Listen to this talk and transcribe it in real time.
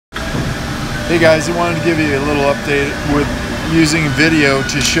Hey guys, I wanted to give you a little update with using video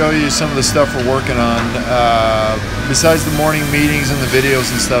to show you some of the stuff we're working on. Besides the morning meetings and the videos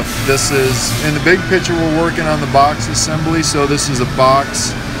and stuff, this is, in the big picture, we're working on the box assembly. So this is a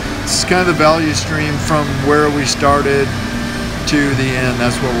box. It's kind of the value stream from where we started to the end.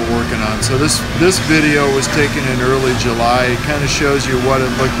 That's what we're working on. So this video was taken in early July. It kind of shows you what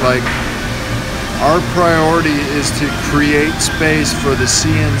it looked like. Our priority is to create space for the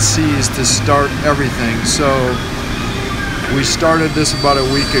CNCs to start everything. So we started this about a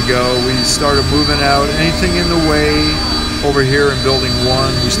week ago. We started moving out anything in the way over here in building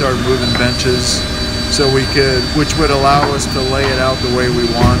 1. We started moving benches so we could, which would allow us to lay it out the way we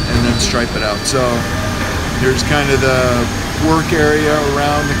want and then stripe it out. So here's kind of the work area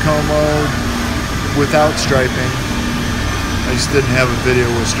around the Como without striping. I just didn't have a video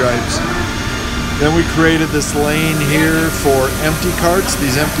with stripes. Then we created this lane here for empty carts.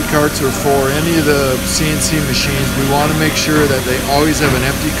 These empty carts are for any of the CNC machines. We want to make sure that they always have an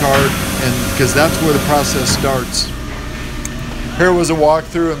empty cart, and because that's where the process starts. Here was a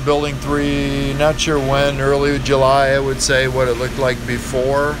walkthrough in building 3, not sure when, early July I would say, what it looked like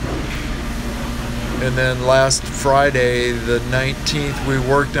before. And then last Friday, the 19th, we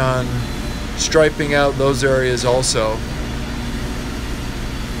worked on striping out those areas also.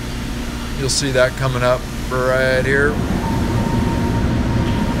 You'll see that coming up right here.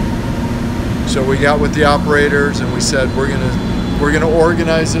 So we got with the operators and we said we're gonna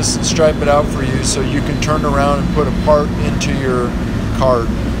organize this and stripe it out for you so you can turn around and put a part into your cart.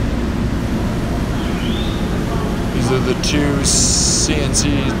 These are the two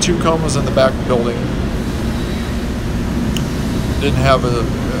CNC, two Comos in the back building. Didn't have a,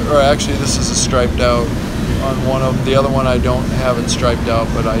 or actually this is a striped out on one of them. The other one I don't have it striped out,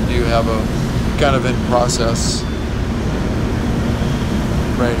 but I do have a kind of in process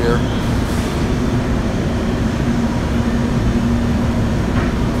right here.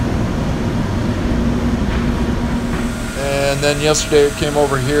 And then yesterday I came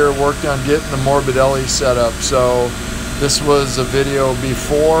over here, worked on getting the Morbidelli set up. So this was a video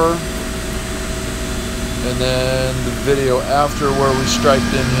before and then the video after where we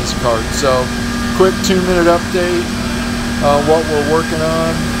striped in his cart. So quick 2-minute update on what we're working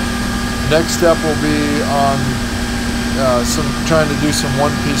on. Next step will be on trying to do some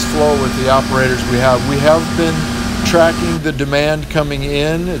one-piece flow with the operators we have. We have been tracking the demand coming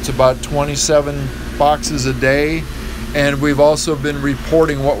in. It's about 27 boxes a day, and we've also been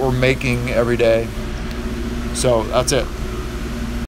reporting what we're making every day. So that's it.